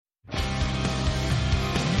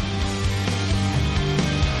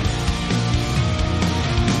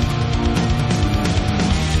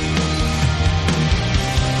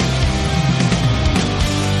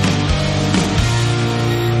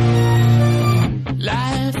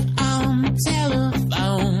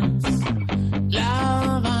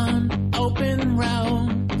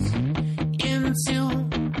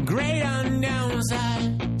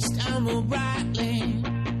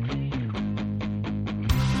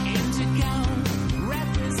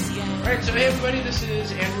right, so hey everybody, this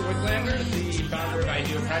is Andrew Wicklander, the founder of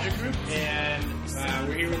Ideal Project Group, and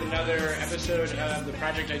we're here with another episode of the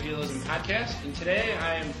Project Idealism podcast. And today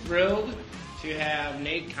I am thrilled to have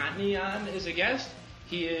Nate Kontny on as a guest.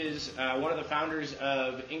 He is one of the founders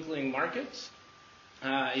of Inkling Markets,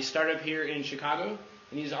 a startup here in Chicago,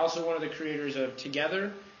 and he's also one of the creators of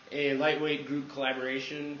Together, a lightweight group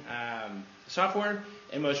collaboration software.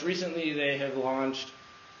 And most recently, they have launched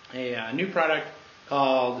a new product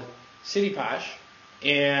called CityPosh,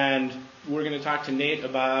 and we're going to talk to Nate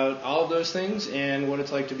about all of those things and what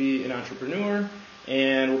it's like to be an entrepreneur,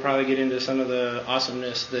 and we'll probably get into some of the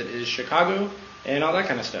awesomeness that is Chicago and all that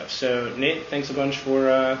kind of stuff. So Nate, thanks a bunch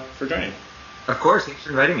for joining. Of course, thanks for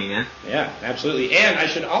inviting me, man. Yeah, absolutely. And I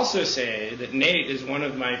should also say that Nate is one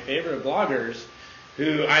of my favorite bloggers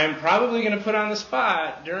who I am probably going to put on the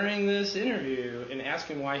spot during this interview and ask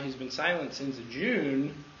him why he's been silent since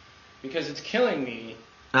June, because it's killing me.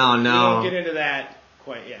 Oh, no. We won't get into that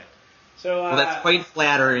quite yet. So, well, that's quite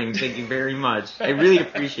flattering. Thank you very much. I really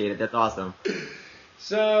appreciate it. That's awesome.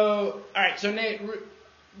 So, all right. So, Nate,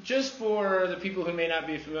 just for the people who may not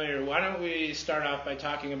be familiar, why don't we start off by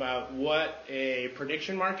talking about what a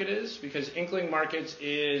prediction market is? Because Inkling Markets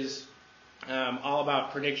is all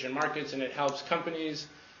about prediction markets, and it helps companies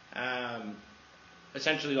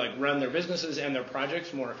essentially like run their businesses and their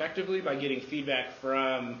projects more effectively by getting feedback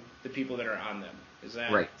from the people that are on them. Is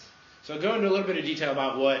that right? So go into a little bit of detail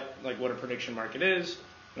about what a prediction market is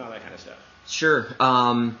and all that kind of stuff. Sure.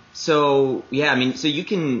 The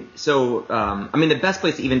best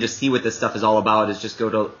place to even just see what this stuff is all about is just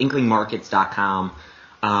go to inklingmarkets.com.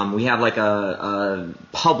 We have like a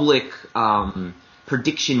public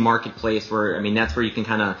prediction marketplace where, that's where you can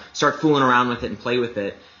kind of start fooling around with it and play with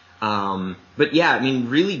it.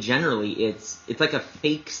 Really generally it's like a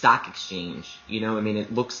fake stock exchange,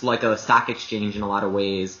 it looks like a stock exchange in a lot of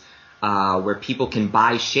ways, where people can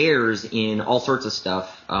buy shares in all sorts of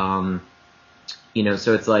stuff. So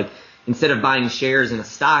it's like, instead of buying shares in a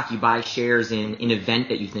stock, you buy shares in an event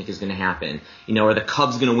that you think is going to happen. Are the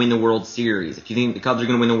Cubs going to win the World Series? If you think the Cubs are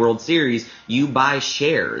going to win the World Series, you buy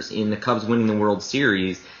shares in the Cubs winning the World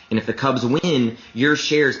Series. And if the Cubs win, your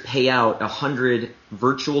shares pay out $100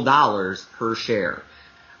 virtual dollars per share.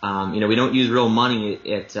 We don't use real money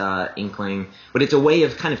at Inkling, but it's a way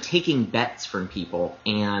of kind of taking bets from people.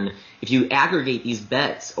 And if you aggregate these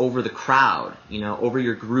bets over the crowd, over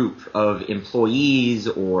your group of employees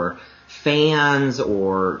or fans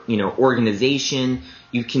or, organization,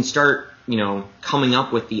 you can start, coming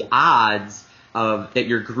up with the odds of that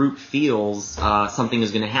your group feels something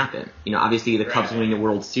is going to happen. Obviously the Cubs winning the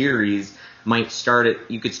World Series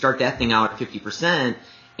you could start that thing out at 50%,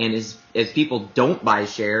 and as people don't buy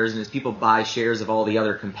shares and as people buy shares of all the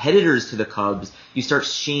other competitors to the Cubs, you start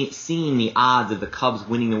seeing the odds of the Cubs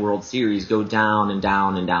winning the World Series go down and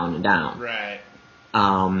down and down and down. Right.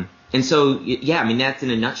 And so, that's in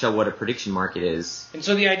a nutshell what a prediction market is. And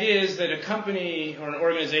so the idea is that a company or an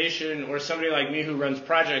organization or somebody like me who runs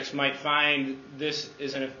projects might find this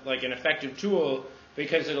is an effective tool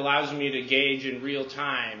because it allows me to gauge in real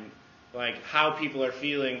time like how people are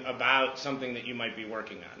feeling about something that you might be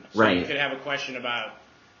working on. So right. You could have a question about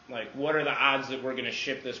like what are the odds that we're going to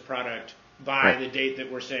ship this product by the date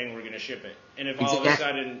that we're saying we're going to ship it. And if all of a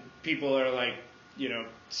sudden people are like,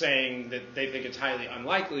 saying that they think it's highly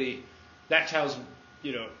unlikely, that tells,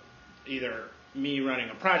 either me running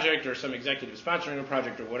a project or some executive sponsoring a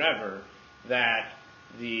project or whatever, that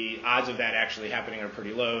the odds of that actually happening are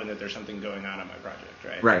pretty low and that there's something going on my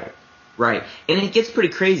project, right? Right. And it gets pretty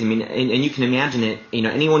crazy. And you can imagine it,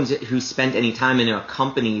 anyone who's spent any time in a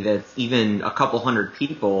company that's even a couple hundred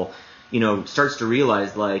people, starts to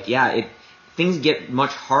realize things get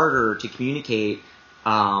much harder to communicate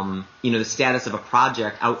the status of a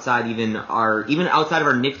project outside outside of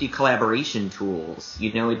our nifty collaboration tools.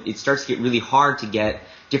 It starts to get really hard to get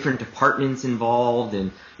different departments involved,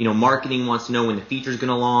 and marketing wants to know when the feature's going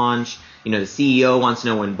to launch. The CEO wants to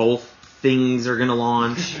know when both things are going to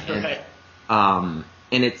launch. Right. And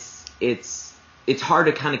it's hard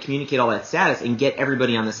to kind of communicate all that status and get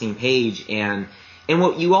everybody on the same page. And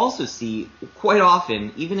what you also see quite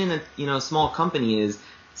often, even in a small company, is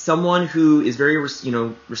someone who is very,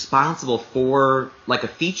 responsible for like a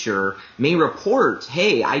feature may report,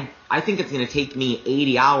 hey, I think it's going to take me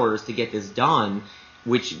 80 hours to get this done,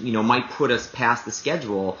 which, might put us past the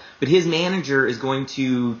schedule. But his manager is going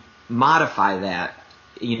to modify that.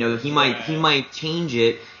 He might change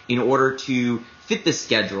it in order to fit the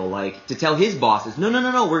schedule, like to tell his bosses,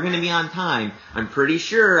 no, we're going to be on time. I'm pretty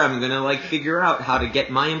sure I'm going to figure out how to get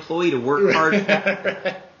my employee to work hard.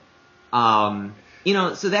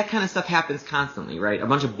 So that kind of stuff happens constantly, right? A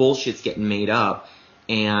bunch of bullshit's getting made up.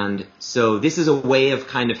 And so this is a way of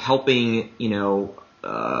kind of helping,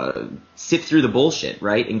 sift through the bullshit,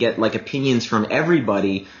 right? And get like opinions from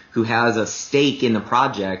everybody who has a stake in the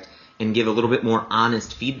project and give a little bit more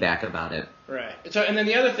honest feedback about it. Right. So, and then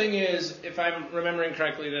the other thing is, if I'm remembering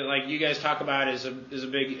correctly, that like you guys talk about is a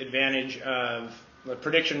big advantage of the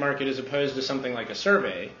prediction market as opposed to something like a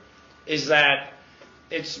survey, is that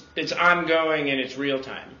it's ongoing and it's real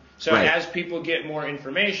time. So right. As people get more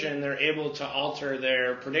information, they're able to alter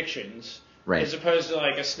their predictions. Right. As opposed to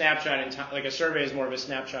like a snapshot in time, like a survey is more of a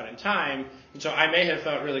snapshot in time. And so I may have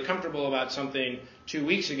felt really comfortable about something 2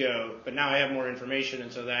 weeks ago, but now I have more information,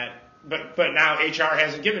 and so that. But now HR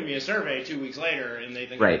hasn't given me a survey 2 weeks later, and they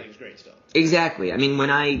think right. everything's great still. Exactly. I mean, when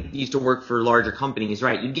I used to work for larger companies,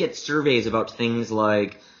 right, you'd get surveys about things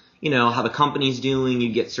like, how the company's doing.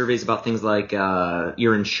 You'd get surveys about things like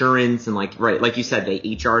your insurance and like you said,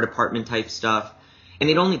 the HR department type stuff. And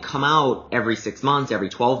they'd only come out every 6 months, every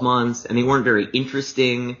 12 months, and they weren't very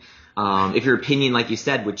interesting. If your opinion, like you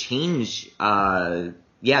said, would change,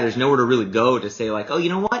 there's nowhere to really go to say like, oh, you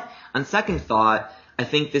know what? On second thought, I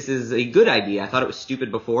think this is a good idea. I thought it was stupid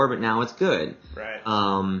before, but now it's good. Right.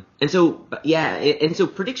 And so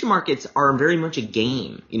prediction markets are very much a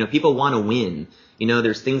game. People want to win.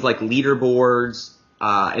 There's things like leaderboards,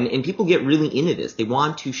 and people get really into this. They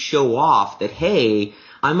want to show off that, hey,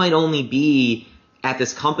 I might only be at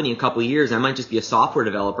this company a couple of years. I might just be a software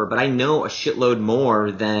developer, but I know a shitload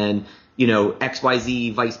more than,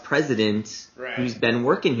 XYZ vice president right. who's been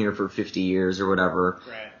working here for 50 years or whatever.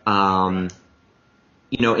 Right.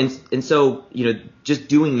 And so, just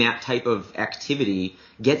doing that type of activity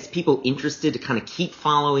gets people interested to kind of keep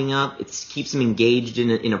following up. It keeps them engaged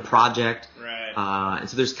in a project. Right. And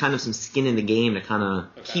so there's kind of some skin in the game to kind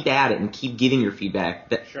of keep at it and keep giving your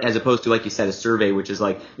feedback, Sure. as opposed to, like you said, a survey, which is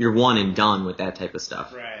like you're one and done with that type of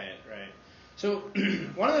stuff. Right. So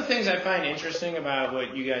one of the things I find interesting about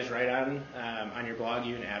what you guys write on your blog,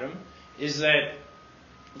 you and Adam, is that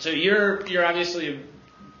so you're obviously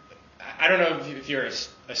I don't know if you're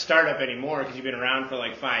a startup anymore because you've been around for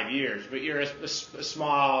like 5 years, but you're a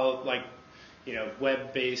small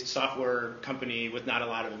web-based software company with not a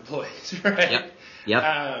lot of employees, right?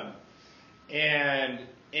 Yep.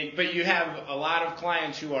 But you have a lot of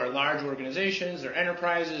clients who are large organizations, they're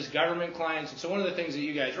enterprises, government clients, and so one of the things that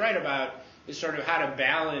you guys write about is sort of how to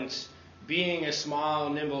balance being a small,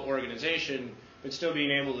 nimble organization, but still being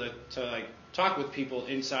able to like talk with people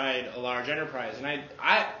inside a large enterprise. And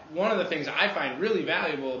I one of the things I find really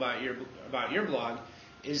valuable about your blog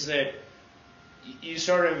is that you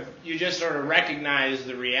just sort of recognize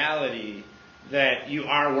the reality that you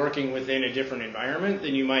are working within a different environment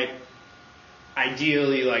than you might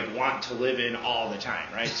ideally like want to live in all the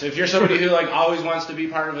time, right? So if you're somebody who like always wants to be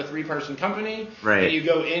part of a 3-person company, right. and you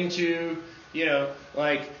go into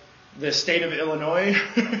like the state of Illinois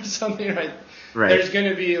or something, right? Right. There's going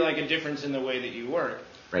to be like a difference in the way that you work.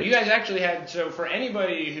 Right. You guys actually so for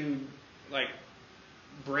anybody who like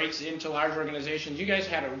breaks into large organizations, you guys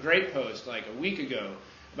had a great post like a week ago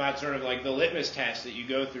about sort of like the litmus test that you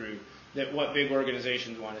go through, that what big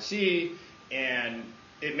organizations want to see, and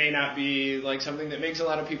it may not be like something that makes a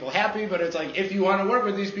lot of people happy, but it's like if you want to work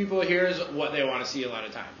with these people, here's what they want to see a lot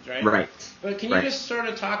of times, right? Right. But can you just sort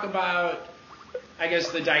of talk about, I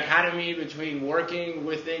guess, the dichotomy between working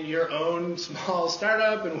within your own small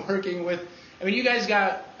startup and working with, I mean, you guys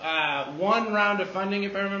got one round of funding,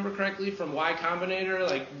 if I remember correctly, from Y Combinator,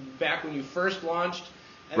 like back when you first launched.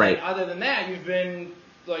 And right. then other than that, you've been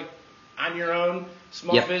like on your own,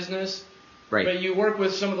 small business. Right. But you work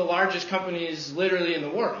with some of the largest companies literally in the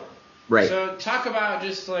world. Right. So talk about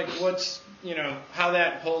just like what's, how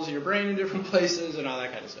that pulls your brain in different places and all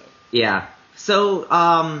that kind of stuff. Yeah. So,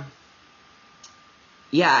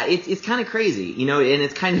 it's kind of crazy, and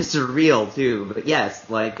it's kind of surreal too. But yes,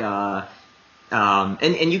 like,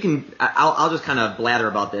 and you can, I'll just kind of blather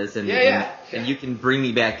about this, and you can bring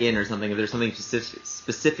me back in or something if there's something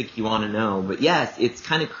specific you want to know. But yes, it's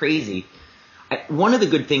kind of crazy. One of the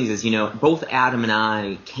good things is, both Adam and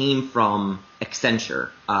I came from Accenture,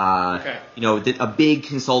 a big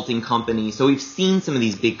consulting company. So we've seen some of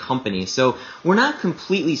these big companies. So we're not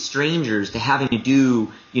completely strangers to having to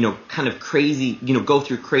do, kind of crazy, go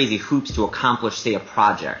through crazy hoops to accomplish, say, a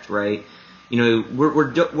project, right?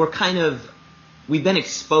 We're kind of, we've been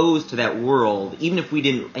exposed to that world, even if we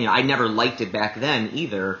didn't, I never liked it back then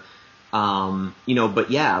either.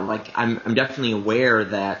 But yeah, like I'm definitely aware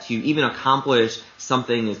that to even accomplish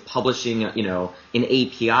something as publishing, an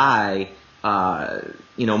API,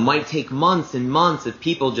 might take months and months of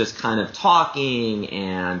people just kind of talking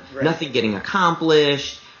and nothing getting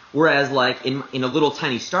accomplished. Whereas like in a little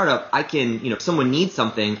tiny startup, I can, if someone needs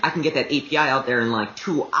something, I can get that API out there in like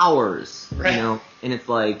 2 hours, and it's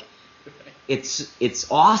like,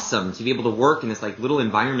 it's awesome to be able to work in this like little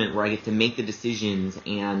environment where I get to make the decisions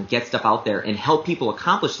and get stuff out there and help people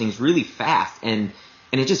accomplish things really fast. And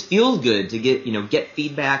it just feels good to get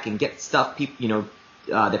feedback and get stuff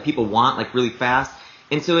that people want like really fast.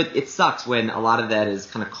 And so it sucks when a lot of that is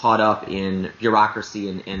kind of caught up in bureaucracy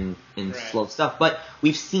and slow stuff. But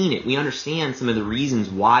we've seen it. We understand some of the reasons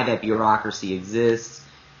why that bureaucracy exists.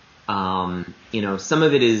 Some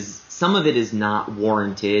of it is not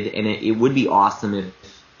warranted, and it would be awesome if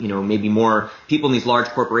maybe more people in these large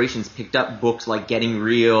corporations picked up books like Getting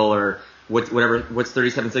Real or what's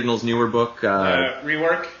 37 Signals' newer book,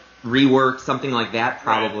 Rework, something like that.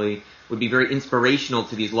 Probably would be very inspirational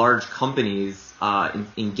to these large companies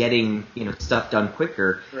in getting stuff done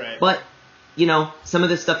quicker. Right. But some of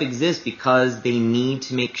this stuff exists because they need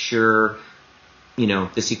to make sure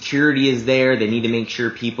the security is there. They need to make sure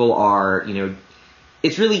people are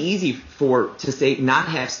it's really easy to say not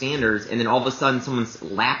have standards, and then all of a sudden someone's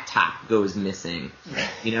laptop goes missing,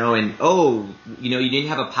 and you didn't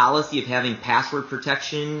have a policy of having password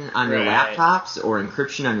protection on your laptops or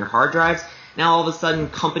encryption on your hard drives. Now all of a sudden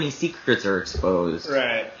company secrets are exposed.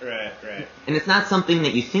 Right. And it's not something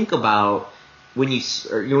that you think about when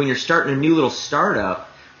you're starting a new little startup,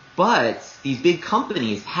 but these big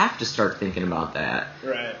companies have to start thinking about that.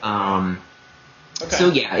 Right. Okay.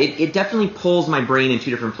 So yeah, it definitely pulls my brain in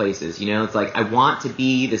two different places. It's like I want to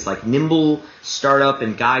be this like nimble startup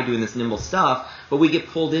and guy doing this nimble stuff, but we get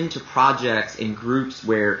pulled into projects and groups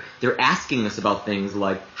where they're asking us about things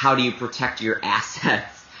like, how do you protect your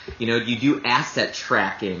assets? Do you do asset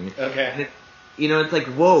tracking? Okay. It's like,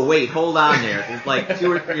 whoa, wait, hold on there. There's like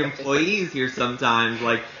 2 or 3 employees here sometimes.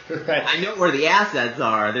 Like, I know where the assets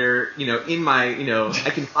are. They're, in my, I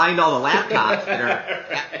can find all the laptops that are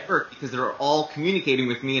at work because they're all communicating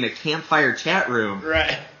with me in a campfire chat room.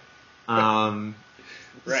 Right.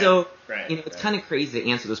 So, it's kind of crazy to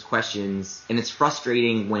answer those questions, and it's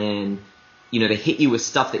frustrating when, they hit you with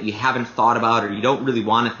stuff that you haven't thought about or you don't really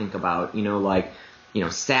want to think about, like,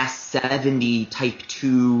 SAS 70 Type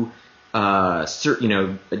 2,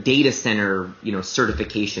 data center,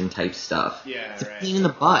 certification type stuff. Yeah, it's a pain in the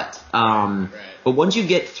butt. But once you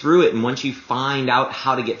get through it and once you find out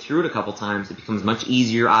how to get through it a couple times, it becomes much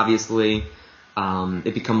easier, obviously.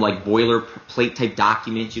 It become like boilerplate type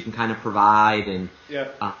documents you can kind of provide. And,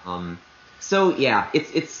 so yeah,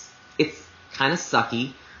 it's kind of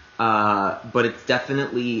sucky. But it's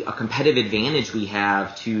definitely a competitive advantage we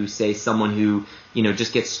have to, say, someone who,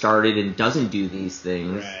 just gets started and doesn't do these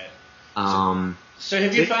things. Right. So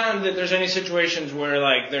have you found that there's any situations where,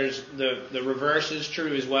 like, there's the reverse is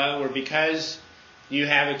true as well, where because you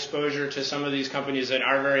have exposure to some of these companies that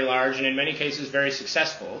are very large and in many cases very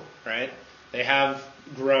successful, right? They have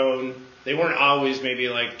grown. They weren't always maybe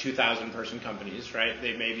like 2,000 person companies, right?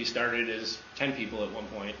 They maybe started as 10 people at one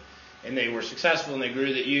point. And they were successful and they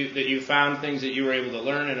grew, that you found things that you were able to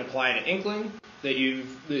learn and apply to Inkling that you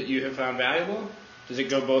have found valuable? Does it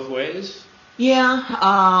go both ways? Yeah.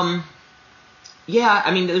 I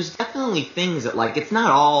mean, there's definitely things that, like, it's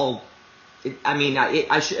not all.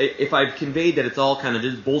 If I've conveyed that it's all kind of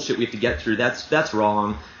just bullshit we have to get through, that's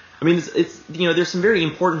wrong. I mean, it's there's some very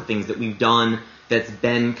important things that we've done that's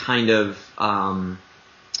been kind of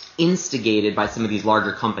instigated by some of these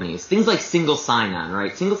larger companies. Things like single sign-on,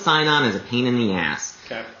 right? Single sign-on is a pain in the ass.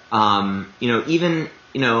 Okay.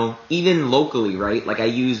 Even locally, right? Like I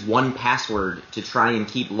use 1Password to try and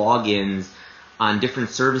keep logins on different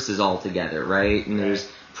services altogether, right? And there's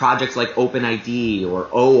projects like OpenID or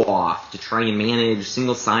OAuth to try and manage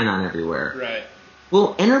single sign-on everywhere. Right.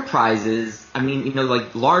 Well, enterprises,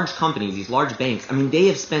 like large companies, these large banks, they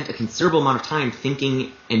have spent a considerable amount of time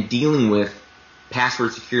thinking and dealing with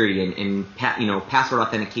password security and password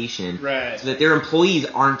authentication, right, so that their employees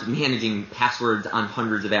aren't managing passwords on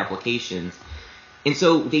hundreds of applications. And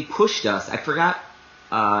so they pushed us. I forgot,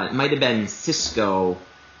 it might have been Cisco.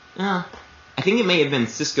 I think it may have been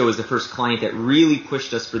Cisco as the first client that really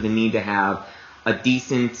pushed us for the need to have a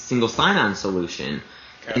decent single sign-on solution.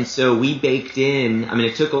 Okay. And so we baked in.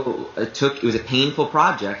 It was a painful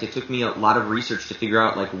project. It took me a lot of research to figure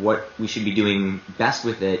out like what we should be doing best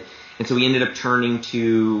with it. And so we ended up turning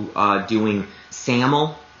to doing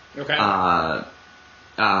SAML. Okay. And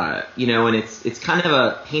it's kind of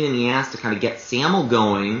a pain in the ass to kind of get SAML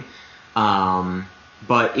going.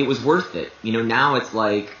 but it was worth it. Now it's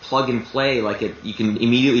like plug and play. Like you can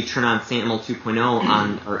immediately turn on SAML 2.0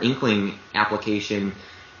 on our Inkling application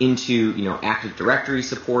into, Active Directory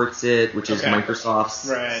supports it, which is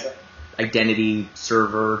Microsoft's identity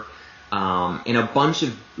server, and a bunch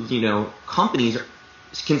of, companies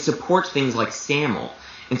can support things like SAML.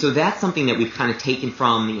 And so that's something that we've kind of taken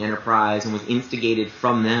from the enterprise and was instigated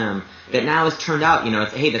from them that now has turned out,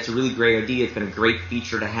 hey, that's a really great idea. It's been a great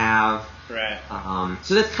feature to have. Right.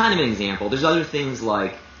 So that's kind of an example. There's other things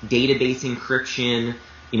like database encryption.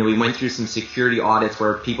 We went through some security audits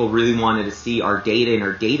where people really wanted to see our data in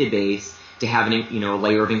our database to have a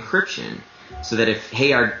layer of encryption, so that if,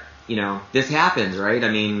 hey, this happens, right? I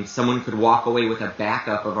mean, someone could walk away with a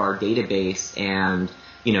backup of our database and,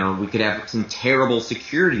 we could have some terrible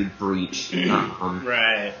security breach.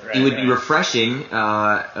 It would be refreshing,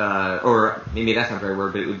 or maybe that's not the right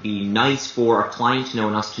word, but it would be nice for a client to know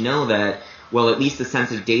and us to know that, well, at least the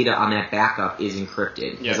sensitive data on that backup is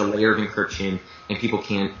encrypted. There's a layer of encryption, and people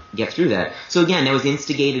can't get through that. So again, that was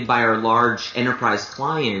instigated by our large enterprise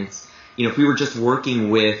clients. If we were just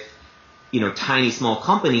working with, tiny small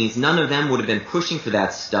companies, none of them would have been pushing for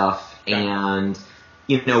that stuff, and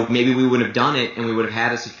maybe we would have done it and we would have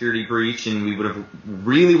had a security breach and we would have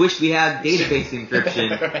really wished we had database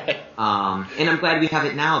encryption. And I'm glad we have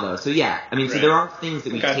it now, though. So yeah, I mean, so there are things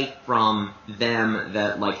that we take from them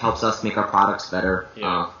that like helps us make our products better,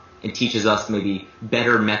 and teaches us maybe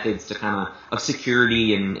better methods to of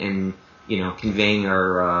security and conveying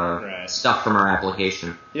our stuff from our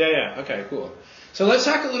application. Yeah. Okay, cool. So let's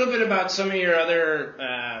talk a little bit about some of your other,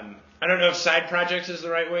 I don't know if side projects is the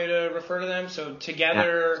right way to refer to them. So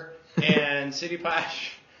Together and CityPosh.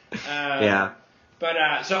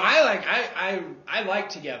 But so I like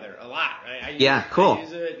Together a lot. Right? Cool. I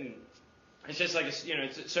use it, and it's just like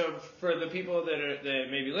so for the people that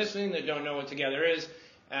may be listening that don't know what Together is,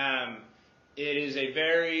 it is a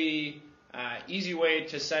very easy way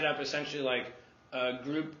to set up essentially like a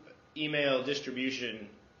group email distribution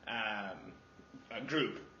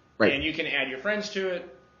group, and you can add your friends to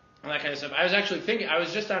it. All that kind of stuff. I was actually thinking, I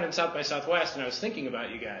was just down in South by Southwest, and I was thinking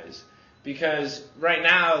about you guys, because right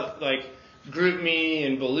now, like, GroupMe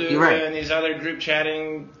and Beluga and these other group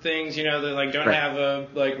chatting things, that like don't have a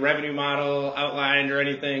like revenue model outlined or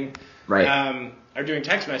anything, are doing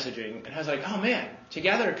text messaging. And I was like, oh man,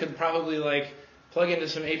 Together could probably like plug into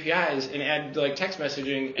some APIs and add like text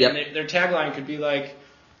messaging, and their tagline could be like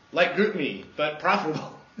GroupMe, but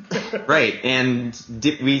profitable. And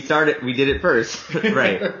we did it first.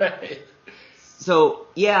 Right. So,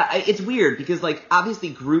 it's weird because, like, obviously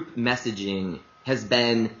group messaging has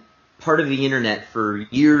been part of the internet for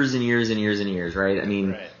years and years and years and years, right? I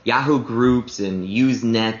mean, Yahoo Groups and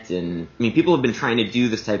Usenet, and, I mean, people have been trying to do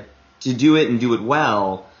it and do it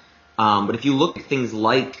well. But if you look at things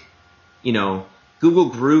like, Google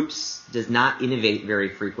Groups does not innovate very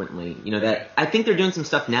frequently. That I think they're doing some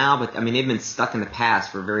stuff now, but I mean they've been stuck in the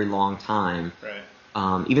past for a very long time.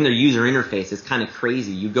 Even their user interface is kind of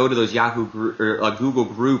crazy. You go to those Yahoo group or Google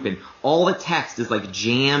Group, and all the text is like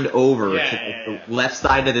jammed over to the left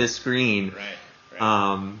side of the screen.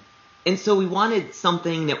 And so we wanted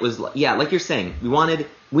something that was like you're saying, we wanted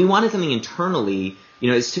something internally.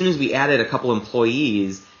 As soon as we added a couple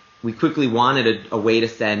employees, we quickly wanted a way to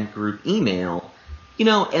send group email.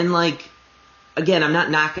 And like, again, I'm not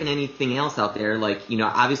knocking anything else out there. Like,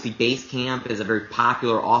 obviously Basecamp is a very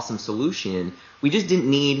popular, awesome solution. We just didn't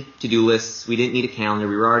need to-do lists. We didn't need a calendar.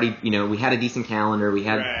 We were already, we had a decent calendar. We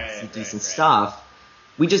had some decent stuff.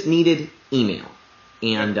 We just needed email.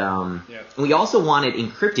 And we also wanted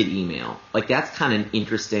encrypted email. Like, that's kind of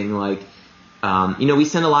interesting. Like, we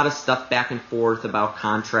send a lot of stuff back and forth about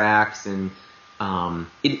contracts, and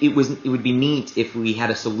it would be neat if we had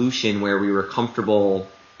a solution where we were comfortable,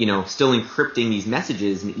 still encrypting these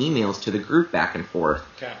messages and emails to the group back and forth.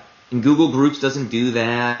 And Google Groups doesn't do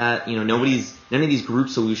that. None of these group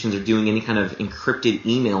solutions are doing any kind of encrypted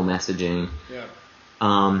email messaging.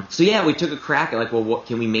 So we took a crack at like, well, what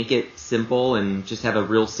can we make it simple and just have a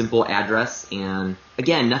real simple address? And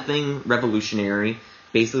again, nothing revolutionary.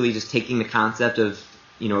 Basically, just taking the concept of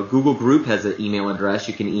a Google Group has an email address.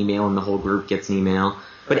 You can email and the whole group gets an email.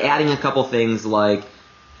 But adding a couple things like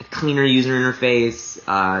a cleaner user interface,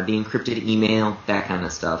 the encrypted email, that kind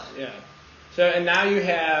of stuff. So, and now you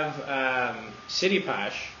have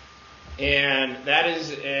CityPosh, and that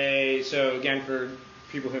is so again, for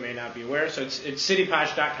people who may not be aware, so it's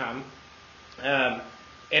cityposh.com. And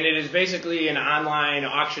it is basically an online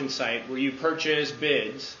auction site where you purchase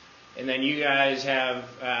bids, and then you guys have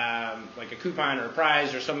like a coupon or a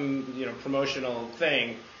prize or some promotional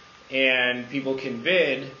thing, and people can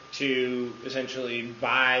bid to essentially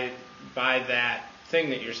buy that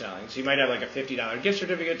thing that you're selling. So you might have like a $50 gift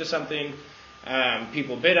certificate to something.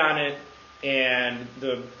 People bid on it, and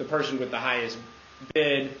the person with the highest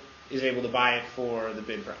bid is able to buy it for the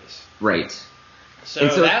bid price. Right. So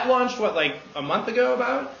that launched, like a month ago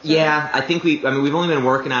about? Yeah, I think we've only been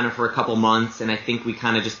working on it for a couple months, and I think we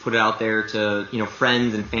kind of just put it out there to,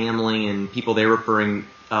 friends and family and people they're referring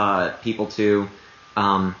people to,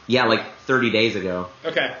 like 30 days ago.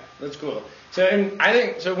 Okay, that's cool. So,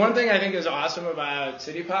 one thing I think is awesome about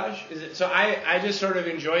City Posh is I just sort of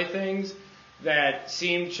enjoy things that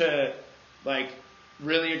seem to, like,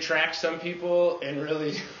 really attract some people and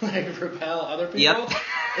really, like, repel other people. Yep.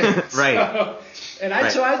 Right.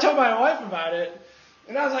 So I told my wife about it,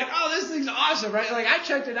 and I was like, oh, this thing's awesome, right? Like, I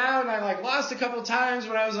checked it out, and I, like, lost a couple times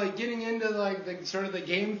when I was, like, getting into, like, the sort of the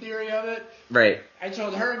game theory of it. Right. I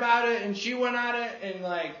told her about it, and she went on it, and,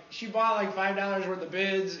 like, she bought, like, $5 worth of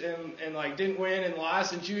bids and like, didn't win and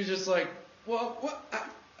lost, and she was just like, well, what?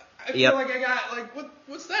 I feel like I got, like,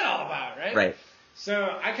 what's that all about, right? Right.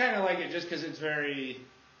 So I kind of like it just because it's very,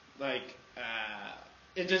 like,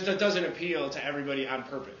 it doesn't appeal to everybody on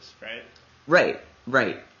purpose, right? Right.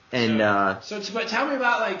 And but tell me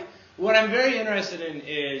about, like, what I'm very interested in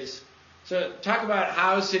is, so talk about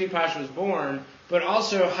how City Posh was born, but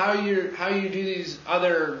also how you do these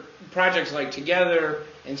other projects like Together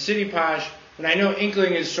and City Posh. And I know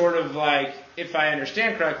Inkling is sort of like, if I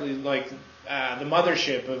understand correctly, like the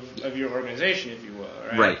mothership of your organization, if you will,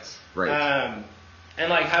 right? Right. And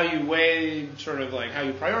like how you weigh, sort of like how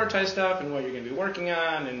you prioritize stuff and what you're going to be working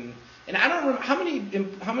on, and I don't remember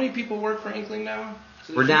how many people work for Inkling now.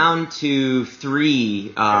 We're down to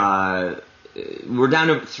 3. We're down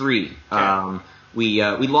to 3. Okay. We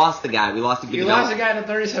lost the guy. We lost a good You developer. lost a guy to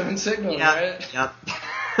 37 Signal, right? Yep.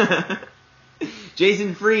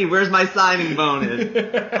 Jason Free, where's my signing bonus?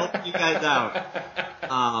 Help you guys out.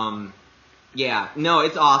 Yeah, no,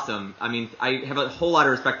 it's awesome. I mean, I have a whole lot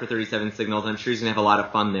of respect for 37 Signals. I'm sure he's going to have a lot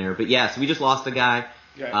of fun there. But yeah, so we just lost a guy.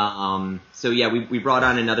 Okay. So yeah, we brought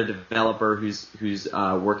on another developer who's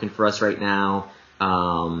working for us right now.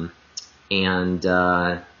 We're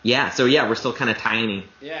still kind of tiny.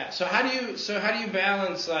 Yeah. So how do you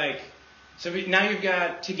balance, like, now you've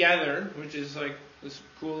got Together, which is like this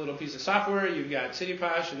cool little piece of software. You've got City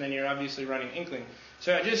Posh, and then you're obviously running Inkling.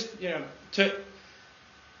 So I just,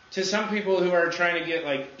 to some people who are trying to get,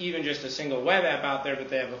 like, even just a single web app out there, but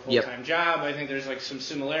they have a full-time job, I think there's, like, some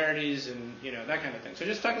similarities and, that kind of thing. So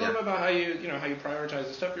just talk a little bit about how you prioritize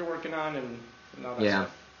the stuff you're working on and all that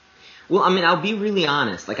stuff. Well, I mean, I'll be really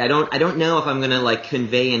honest. Like, I don't know if I'm gonna, like,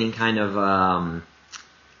 convey any kind of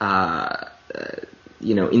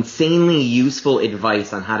insanely useful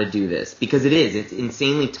advice on how to do this, because it's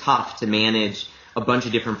insanely tough to manage a bunch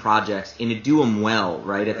of different projects and to do them well,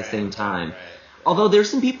 right, at the same time. Right. Although there's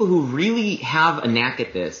some people who really have a knack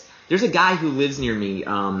at this. There's a guy who lives near me.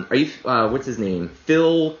 What's his name?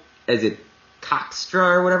 Phil, is it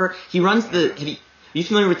Coxtra or whatever? He runs are you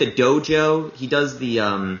familiar with the dojo? He does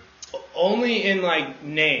the only in, like,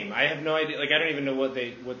 name. I have no idea. Like, I don't even know what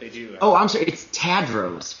they do. Oh, I'm sorry. It's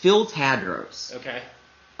Tadros. Phil Tadros. Okay.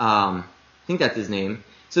 I think that's his name.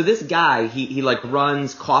 So this guy, he like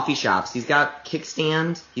runs coffee shops. He's got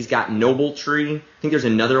Kickstand. He's got Nobletree. I think there's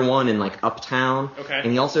another one in, like, Uptown. Okay.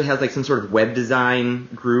 And he also has, like, some sort of web design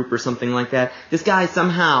group or something like that. This guy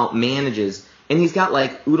somehow manages, and he's got,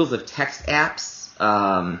 like, oodles of text apps.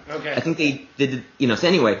 Okay. I think they did, so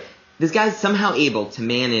anyway, this guy's somehow able to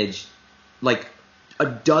manage, like, a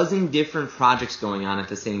dozen different projects going on at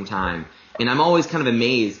the same time. And I'm always kind of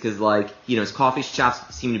amazed because, like, his coffee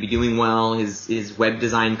shops seem to be doing well. His web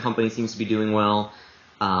design company seems to be doing well.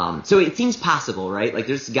 So it seems possible, right? Like,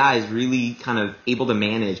 this guy is really kind of able to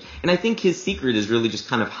manage. And I think his secret is really just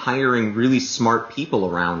kind of hiring really smart people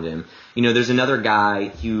around him. There's another guy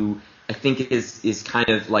who I think is kind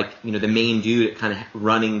of like, the main dude at kind of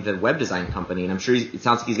running the web design company. And I'm sure it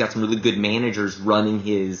sounds like he's got some really good managers running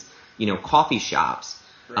his, coffee shops.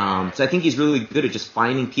 Right. So I think he's really good at just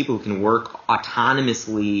finding people who can work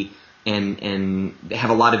autonomously and have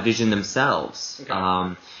a lot of vision themselves. Okay.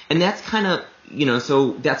 And that's kind of,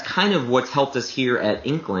 so that's kind of what's helped us here at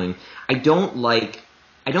Inkling. I don't like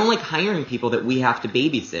hiring people that we have to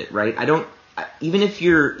babysit, right? Even if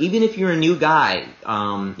you're a new guy,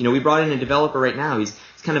 we brought in a developer right now. He's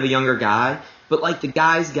kind of a younger guy, but, like, the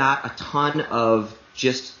guy's got a ton of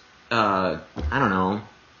just, what's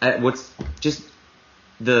just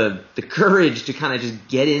the courage to kind of just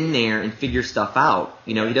get in there and figure stuff out.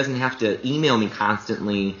 He doesn't have to email me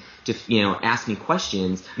constantly to ask me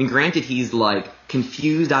questions. I mean, granted, he's like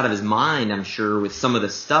confused out of his mind, I'm sure, with some of the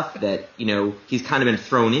stuff that he's kind of been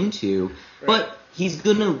thrown into, right. But he's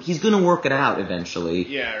gonna work it out eventually.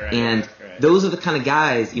 Yeah, right. And right. those are the kind of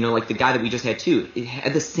guys, like the guy that we just had too. It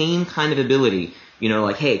had the same kind of ability.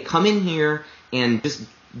 Like, hey, come in here and just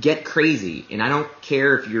get crazy, and I don't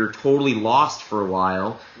care if you're totally lost for a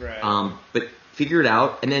while, right. But figure it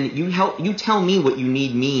out, and then you tell me what you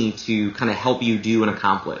need me to kind of help you do and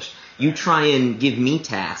accomplish. You try and give me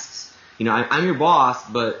tasks. I'm your boss,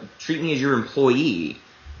 but treat me as your employee.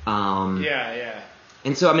 Yeah.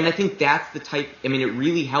 And so, I mean, I think that's the type. I mean, it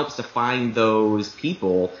really helps to find those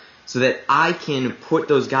people so that I can put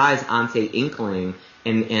those guys on, say, Inkling,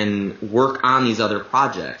 and work on these other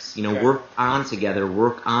projects, work on together,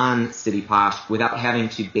 work on City Posh without having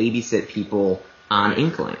to babysit people on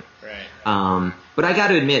Inkling. Right. But I got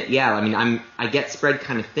to admit, yeah, I mean, I get spread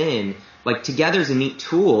kind of thin. Like, Together's a neat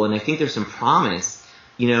tool, and I think there's some promise,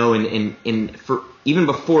 and for even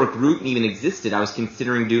before Group even existed, I was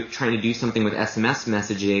considering trying to do something with SMS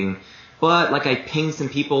messaging. But like I pinged some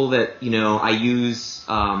people that I use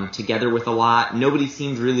Together with a lot. Nobody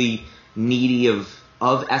seemed really needy of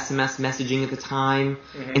SMS messaging at the time.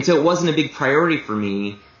 Mm-hmm. And so it wasn't a big priority for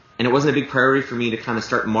me. And it wasn't a big priority for me to kind of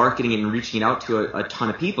start marketing it and reaching it out to a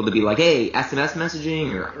ton of people to be like, hey, SMS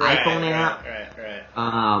messaging or iPhone app. Right.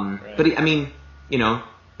 But I mean,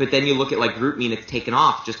 but then you look at like GroupMe and it's taken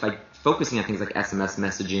off just by focusing on things like SMS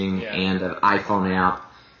messaging and an iPhone app.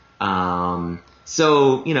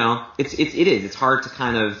 So, it's hard to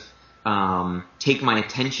kind of take my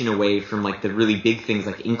attention away from like the really big things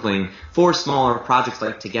like Inkling for smaller projects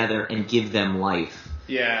like Together and give them life.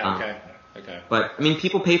 Yeah, okay. But I mean,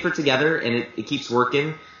 people pay for Together and it keeps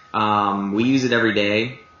working. We use it every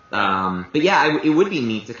day. But yeah, it would be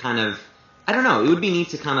neat to kind of, I don't know, it would be neat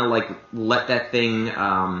to kind of like let that thing,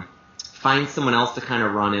 find someone else to kind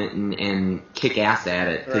of run it and kick ass at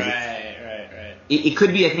it. Right. It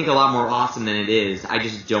could be, I think, a lot more awesome than it is. I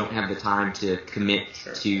just don't have the time to commit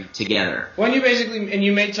to Together. Well, you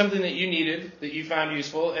made something that you needed, that you found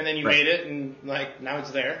useful, and then you made it, and like now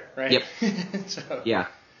it's there, right? Yep. Yeah.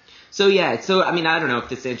 So I mean, I don't know if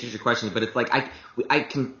this answers your question, but it's like I'm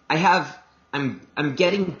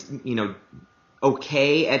getting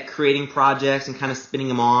okay at creating projects and kind of spinning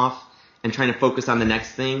them off and trying to focus on the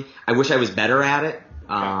next thing. I wish I was better at it.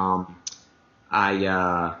 Okay.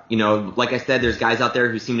 Like I said, there's guys out there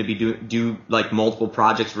who seem to be do like multiple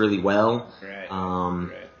projects really well. Right.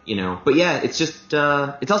 But yeah, it's just,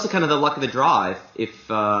 it's also kind of the luck of the draw. If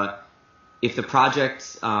the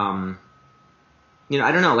project, I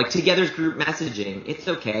don't know, like Together's group messaging, it's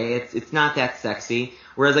okay. It's not that sexy.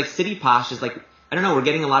 Whereas like City Posh is like, I don't know, we're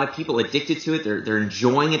getting a lot of people addicted to it. They're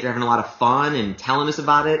enjoying it. They're having a lot of fun and telling us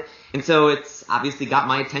about it. And so it's obviously got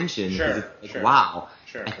my attention. Sure. It's like, wow.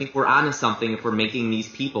 Sure. I think we're onto something if we're making these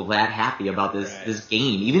people that happy about this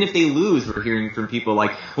game. Even if they lose, we're hearing from people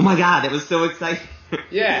like, oh my God, that was so exciting.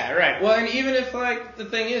 Yeah, right. Well, and even if like the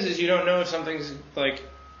thing is you don't know if something's like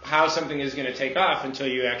how something is going to take off until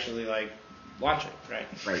you actually like launch it, right?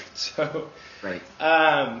 Right. So. Right.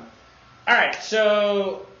 All right.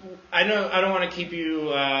 So I know I don't want to keep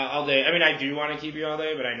you all day. I mean, I do want to keep you all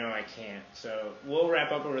day, but I know I can't. So we'll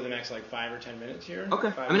wrap up over the next like 5 or 10 minutes here.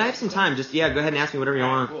 Okay. I mean, I have some time. Just go ahead and ask me whatever you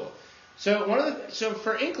want. Cool. So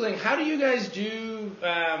for Inkling, how do you guys do?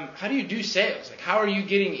 How do you do sales? Like, how are you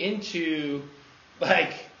getting into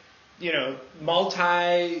like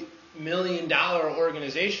multi-million-dollar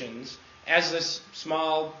organizations as this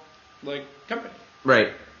small like company?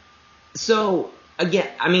 Right. So again,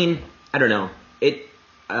 I mean, I don't know.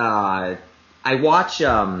 I watch.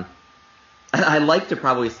 I like to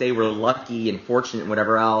probably say we're lucky and fortunate and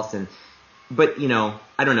whatever else, but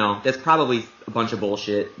I don't know. That's probably a bunch of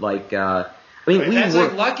bullshit. Like, I mean,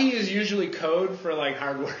 like lucky is usually code for like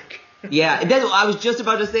hard work. Yeah, I was just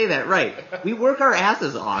about to say that. Right. We work our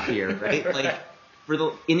asses off here, right? Like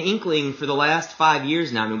in Inkling for the last 5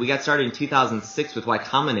 years now. I mean, we got started in 2006 with Y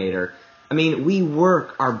Combinator. I mean, we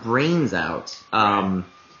work our brains out.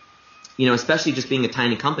 Especially just being a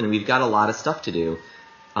tiny company, we've got a lot of stuff to do.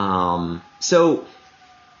 So,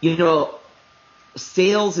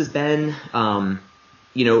 sales has been,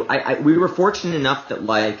 we were fortunate enough that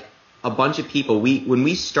like a bunch of people, when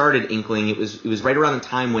we started Inkling, it was right around the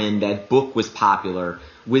time when that book was popular,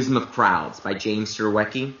 Wisdom of Crowds by James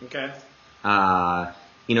Surowiecki. Okay.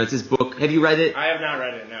 It's his book. Have you read it? I have not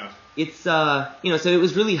read it, no. It's so it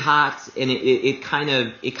was really hot, and it kind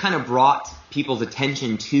of brought people's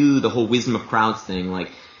attention to the whole Wisdom of Crowds thing.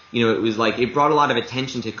 Like, it was like it brought a lot of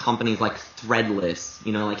attention to companies like Threadless,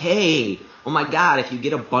 like, hey, oh my God, if you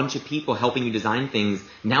get a bunch of people helping you design things,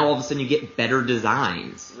 now all of a sudden you get better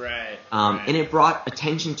designs. Right. And it brought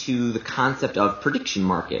attention to the concept of prediction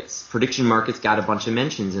markets. Prediction markets got a bunch of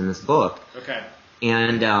mentions in this book. Okay.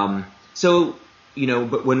 And so,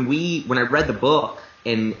 but when I read the book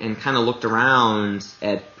and kind of looked around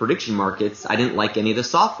at prediction markets, I didn't like any of the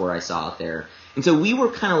software I saw out there. And so we were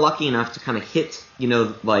kind of lucky enough to kind of hit,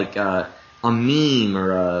 like a meme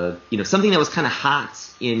or something that was kind of hot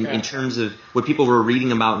in terms of what people were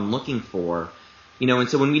reading about and looking for. And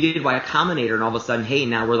so when we did Y Combinator, and all of a sudden, hey,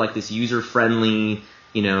 now we're like this user-friendly,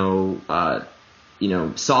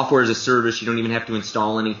 software as a service, you don't even have to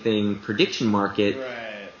install anything, prediction market.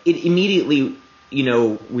 Right. It immediately,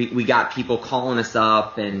 we got people calling us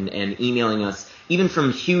up and emailing us, even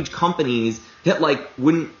from huge companies that like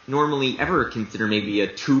wouldn't normally ever consider maybe a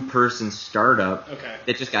 2-person startup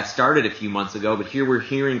that just got started a few months ago. But here we're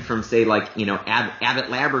hearing from, say, like,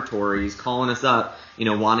 Abbott Laboratories calling us up,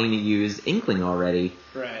 wanting to use Inkling already.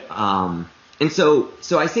 Right. And so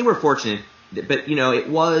I say we're fortunate, but, it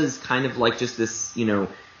was kind of like just this, we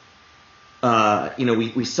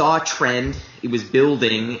saw a trend, it was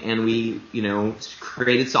building, and we,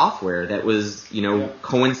 created software that was,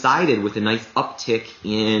 coincided with a nice uptick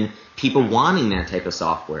in people wanting that type of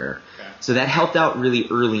software. Okay. So that helped out really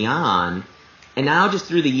early on. And now just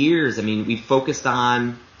through the years, I mean, we've focused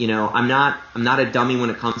on, I'm not a dummy when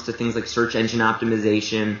it comes to things like search engine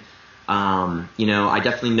optimization. I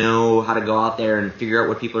definitely know how to go out there and figure out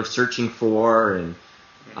what people are searching for, and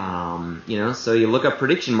so you look up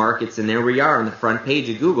prediction markets, and there we are on the front page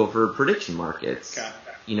of Google for prediction markets. Okay.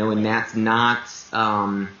 And that's not,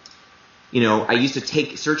 I used to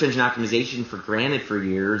take search engine optimization for granted for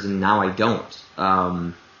years, and now I don't.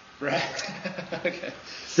 Right. Okay.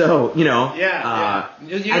 So, Yeah.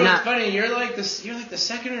 What's funny? You're like the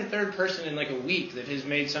second or third person in like a week that has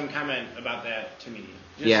made some comment about that to me.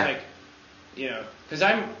 Just because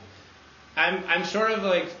I'm sort of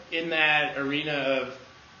like in that arena of,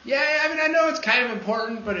 I mean, I know it's kind of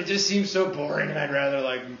important, but it just seems so boring, and I'd rather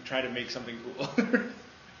like try to make something cool.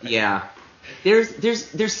 Yeah.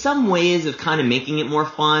 There's some ways of kind of making it more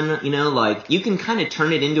fun, like you can kind of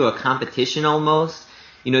turn it into a competition almost.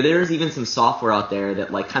 There's even some software out there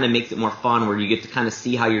that like kind of makes it more fun, where you get to kind of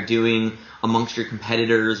see how you're doing amongst your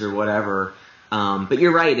competitors or whatever. But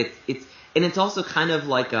you're right, it's also kind of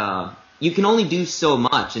like you can only do so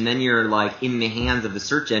much, and then you're like in the hands of the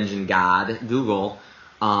search engine god, Google,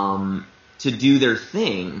 to do their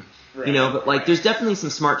thing. Right. But like there's definitely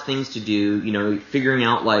some smart things to do, figuring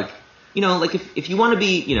out like, like if you want to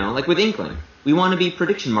be, like with Inkling, we want to be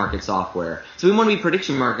prediction market software. So we want to be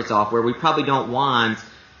prediction market software. We probably don't want,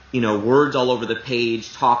 words all over the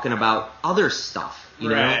page talking about other stuff,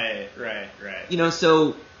 Right.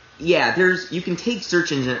 So yeah, you can take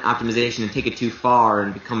search engine optimization and take it too far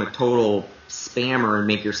and become a total spammer and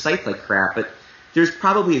make your site like crap. But there's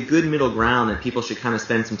probably a good middle ground that people should kind of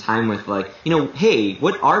spend some time with, like, hey,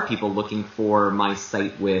 what are people looking for my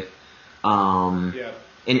site with? And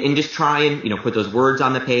just try and, put those words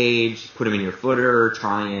on the page, put them in your footer,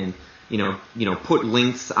 try and, put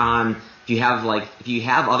links on. If you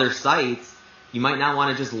have other sites, you might not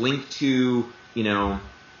want to just link to,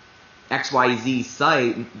 XYZ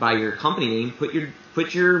site by your company name.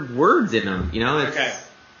 Put your words in them, Okay.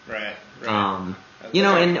 Right.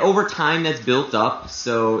 And over time that's built up,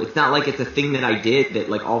 so it's not like it's a thing that I did that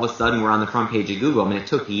like all of a sudden we're on the front page of Google. I mean, it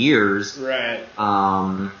took years. Right.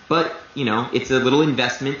 But it's a little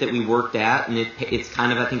investment that we worked at, and it's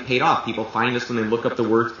kind of, I think, paid off. People find us when they look up the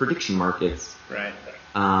words prediction markets. Right.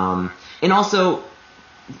 And also,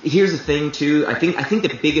 here's the thing too. I think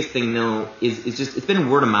the biggest thing though is just it's been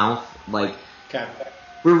word of mouth. Like, okay.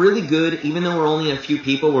 We're really good, even though we're only a few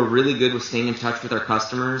people, we're really good with staying in touch with our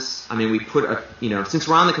customers. I mean, we put since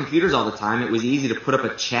we're on the computers all the time, it was easy to put up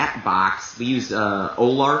a chat box. We use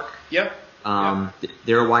Olark. Yep.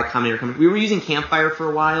 They're a Y Combinator company. We were using Campfire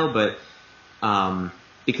for a while, but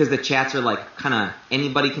because the chats are like kind of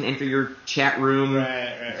anybody can enter your chat room.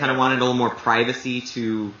 Right. Kind of wanted a little more privacy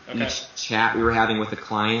to each chat we were having with a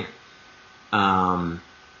client.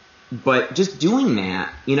 But just doing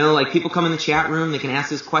that, like people come in the chat room, they can ask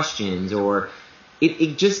us questions, or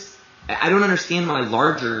it just, I don't understand why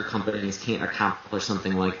larger companies can't accomplish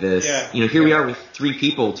something like this. Yeah. Here we are with 2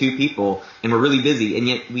 people, and we're really busy, and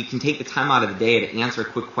yet we can take the time out of the day to answer a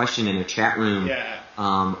quick question in a chat room.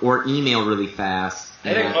 Yeah. Or email really fast.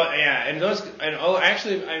 I think,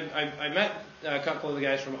 actually, I met a couple of the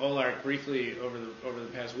guys from Olark briefly over the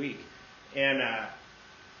past week, and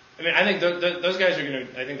I mean, I think those guys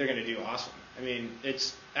they're gonna do awesome. I mean,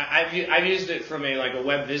 it's I've used it from a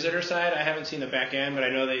web visitor side. I haven't seen the back end, but I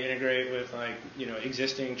know they integrate with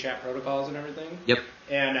existing chat protocols and everything. Yep.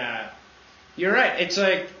 And you're right. It's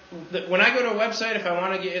like when I go to a website, if I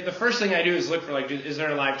want to get the first thing I do is look for is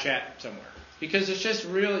there a live chat somewhere? Because it's just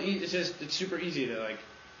it's super easy to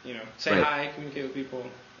say right. hi, communicate with people,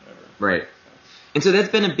 whatever. Right. And so that's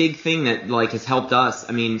been a big thing that has helped us.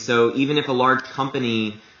 I mean, so even if a large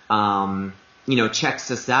company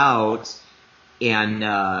checks us out and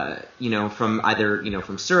from either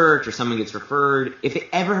from search or someone gets referred, if they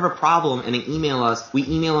ever have a problem and they email us, we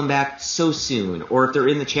email them back so soon. Or if they're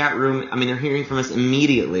in the chat room, I mean, they're hearing from us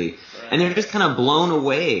immediately. Right. And they're just kind of blown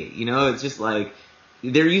away. It's just like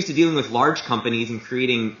they're used to dealing with large companies and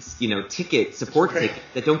creating support tickets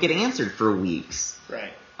that don't get answered for weeks.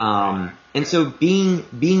 Right. And so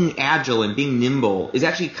being agile and being nimble is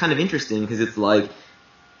actually kind of interesting because it's like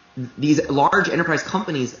these large enterprise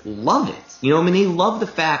companies love it. They love the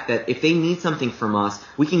fact that if they need something from us,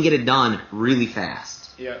 we can get it done really fast.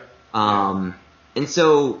 Yeah. And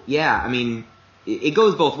so, yeah, I mean, it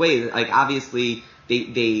goes both ways. Like, obviously,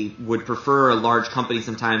 they would prefer a large company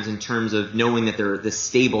sometimes in terms of knowing that they're this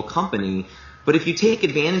stable company. But if you take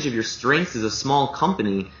advantage of your strengths as a small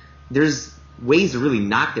company, there's ways to really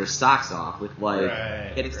knock their socks off with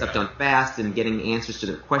getting stuff done fast and getting answers to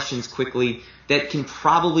their questions quickly that can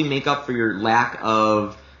probably make up for your lack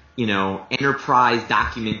of enterprise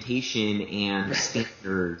documentation and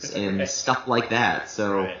standards and stuff like that.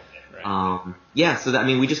 So so that, I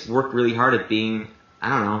mean, we just work really hard at being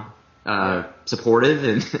supportive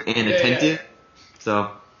and attentive.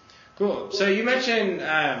 So cool. So you mentioned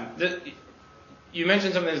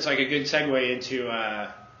something that's like a good segue into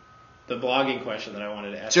the blogging question that I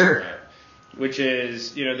wanted to ask you about, which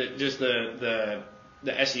is, just the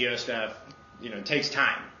SEO stuff, takes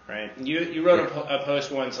time, right? You wrote a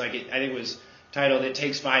post once, I think it was titled "It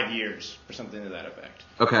Takes 5 Years" or something to that effect.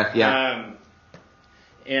 Okay, yeah.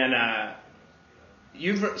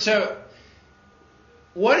 So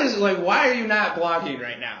what is why are you not blogging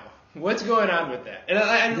right now? What's going on with that? And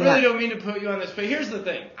I really don't mean to put you on this, but here's the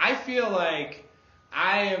thing: I feel like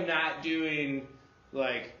I am not doing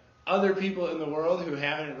other people in the world who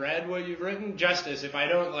haven't read what you've written justice if I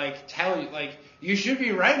don't tell you you should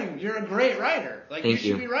be writing. You're a great writer. You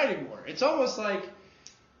should be writing more. It's almost like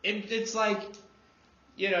it's like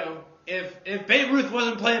if Babe Ruth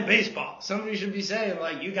wasn't playing baseball, somebody should be saying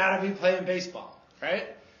you gotta be playing baseball,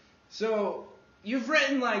 right? So you've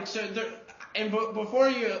written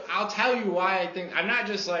before I'll tell you why I think I'm not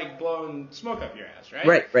just blowing smoke up your ass,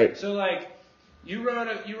 right? Right. So you wrote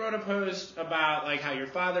a post about how your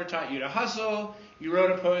father taught you to hustle. You wrote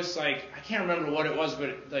a post I can't remember what it was,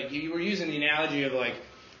 but you were using the analogy of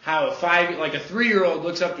how a 3-year-old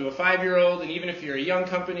looks up to a 5-year-old, and even if you're a young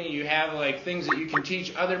company, you have things that you can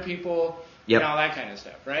teach other people and all that kind of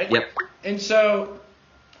stuff, right? Yep. And so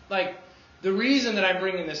the reason that I'm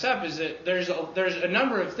bringing this up is that there's a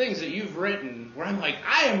number of things that you've written where I'm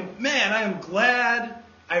I am glad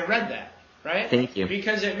I read that. Right? Thank you.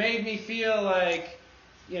 Because it made me feel it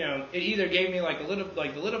either gave me a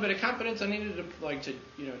little bit of confidence I needed to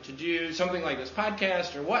to do something like this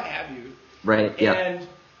podcast or what have you. Right. Yeah.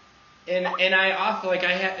 And I often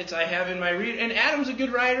I have in my read, and Adam's a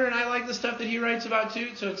good writer and I like the stuff that he writes about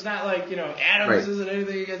too. So it's not Adam's isn't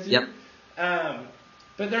anything against you. Yep.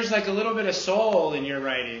 But there's a little bit of soul in your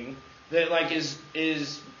writing that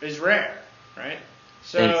is rare, right?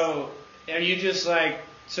 So Thanks. Are you just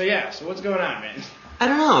So what's going on, man? I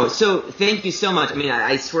don't know. So thank you so much. I mean,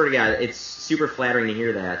 I swear to God, it's super flattering to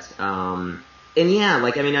hear that. I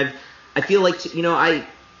feel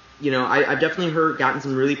I've definitely gotten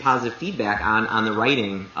some really positive feedback on the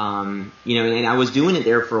writing. And I was doing it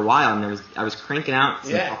there for a while, and I was cranking out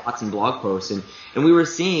some thoughts and blog posts, and we were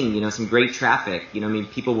seeing some great traffic.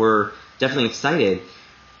 People were definitely excited.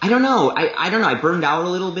 I don't know. I burned out a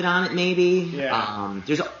little bit on it, maybe. Yeah.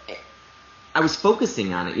 I was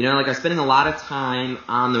focusing on it, I was spending a lot of time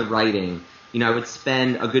on the writing. I would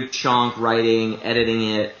spend a good chunk writing, editing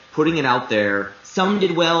it, putting it out there. Some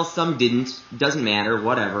did well, some didn't. Doesn't matter,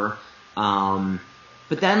 whatever.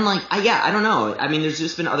 But then, I don't know. I mean, there's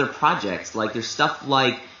just been other projects. There's stuff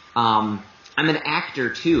I'm an actor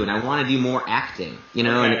too, and I want to do more acting,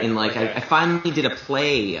 I finally did a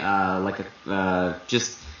play,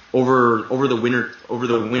 just over the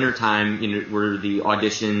winter time, were the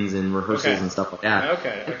auditions and rehearsals and stuff like that.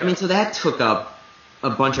 Okay. I mean, so that took up a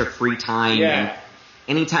bunch of free time. Yeah.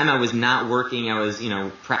 And anytime I was not working, I was,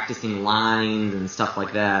 practicing lines and stuff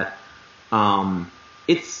like that.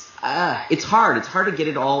 It's hard. It's hard to get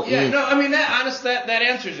it all in. Yeah, no, I mean that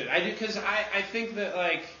answers it. I do, because I think that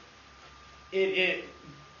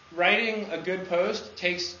writing a good post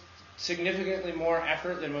takes significantly more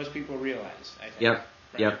effort than most people realize, I think. Yep.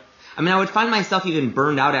 Right? Yep. I mean, I would find myself even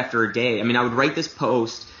burned out after a day. I mean, I would write this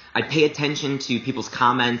post. I'd pay attention to people's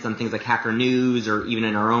comments on things like Hacker News or even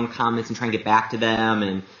in our own comments and try and get back to them.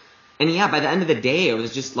 And yeah, by the end of the day, I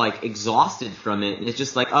was just like exhausted from it. And it's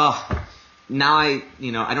just like, oh, now I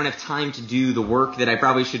don't have time to do the work that I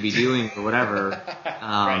probably should be doing or whatever.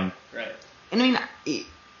 Right. And I mean,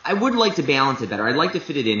 I would like to balance it better. I'd like to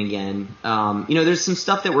fit it in again. There's some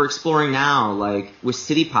stuff that we're exploring now, like with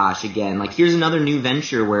City Posh again. Like, here's another new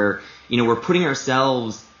venture where, we're putting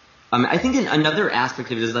ourselves. I think another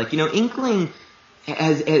aspect of it is like, Inkling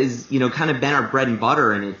has kind of been our bread and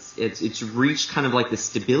butter, and it's reached kind of like the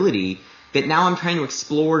stability that now I'm trying to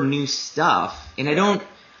explore new stuff, and I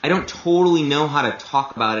don't totally know how to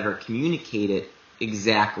talk about it or communicate it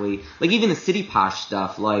exactly. Like even the City Posh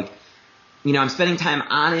stuff, like, I'm spending time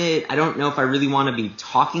on it. I don't know if I really want to be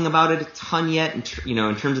talking about it a ton yet, in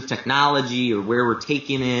terms of technology or where we're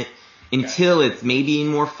taking it until it's maybe in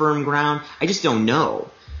more firm ground. I just don't know.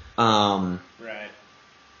 Right.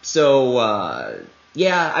 So,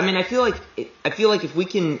 yeah, I mean, I feel like if we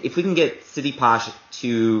can get City Posh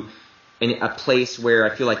to a place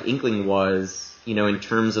where I feel like Inkling was, in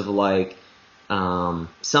terms of like, some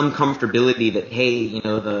comfortability that, hey,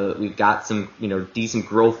 we've got some, decent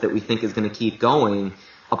growth that we think is going to keep going,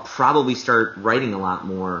 I'll probably start writing a lot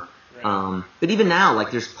more. Right. But even now,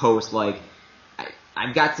 like, there's posts like,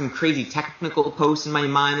 I've got some crazy technical posts in my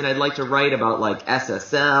mind that I'd like to write about like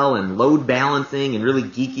SSL and load balancing and really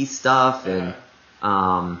geeky stuff. And,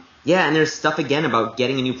 and there's stuff again about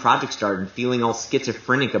getting a new project started and feeling all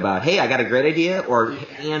schizophrenic about, hey, I got a great idea,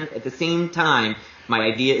 and at the same time, my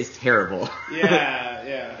idea is terrible.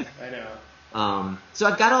 Yeah, I know. So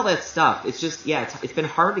I've got all that stuff. It's just, it's been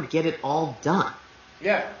hard to get it all done.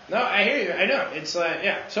 Yeah, no, I hear you. I know. It's like,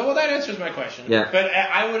 So, well, that answers my question. Yeah. But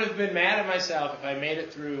I would have been mad at myself if I made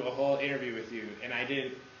it through a whole interview with you and I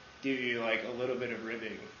didn't give you like a little bit of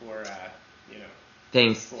ribbing for,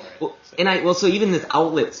 Thanks. For it. Well, and so even this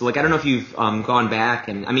outlet, so like I don't know if you've gone back,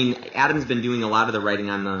 and I mean Adam's been doing a lot of the writing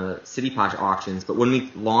on the City Posh auctions, but when we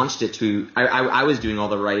launched it I was doing all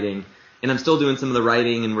the writing, and I'm still doing some of the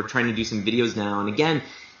writing, and we're trying to do some videos now, and again,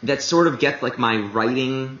 that sort of gets like my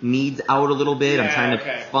writing needs out a little bit. I'm trying to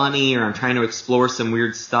be funny, or I'm trying to explore some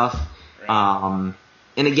weird stuff. Right.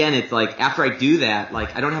 And again, it's like after I do that,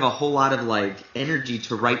 like I don't have a whole lot of like energy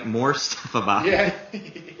to write more stuff about it.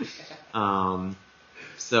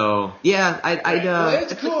 So yeah, well,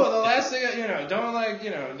 it's cool. The last thing,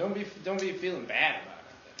 don't be feeling bad about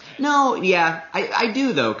it. Right? No, yeah, I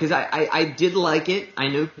do though, because I did like it. I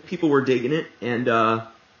know people were digging it, and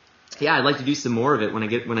I'd like to do some more of it when I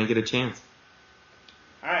get a chance.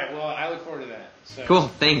 All right, well, I look forward to that. So. Cool,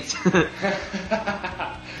 thanks. All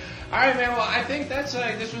right, man. Well, I think that's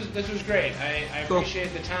this was great. I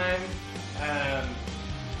appreciate the time,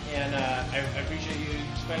 and I appreciate you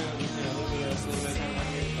spending a little bit of time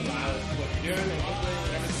talking about what you're doing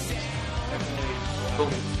and everything. It's definitely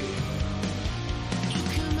cool.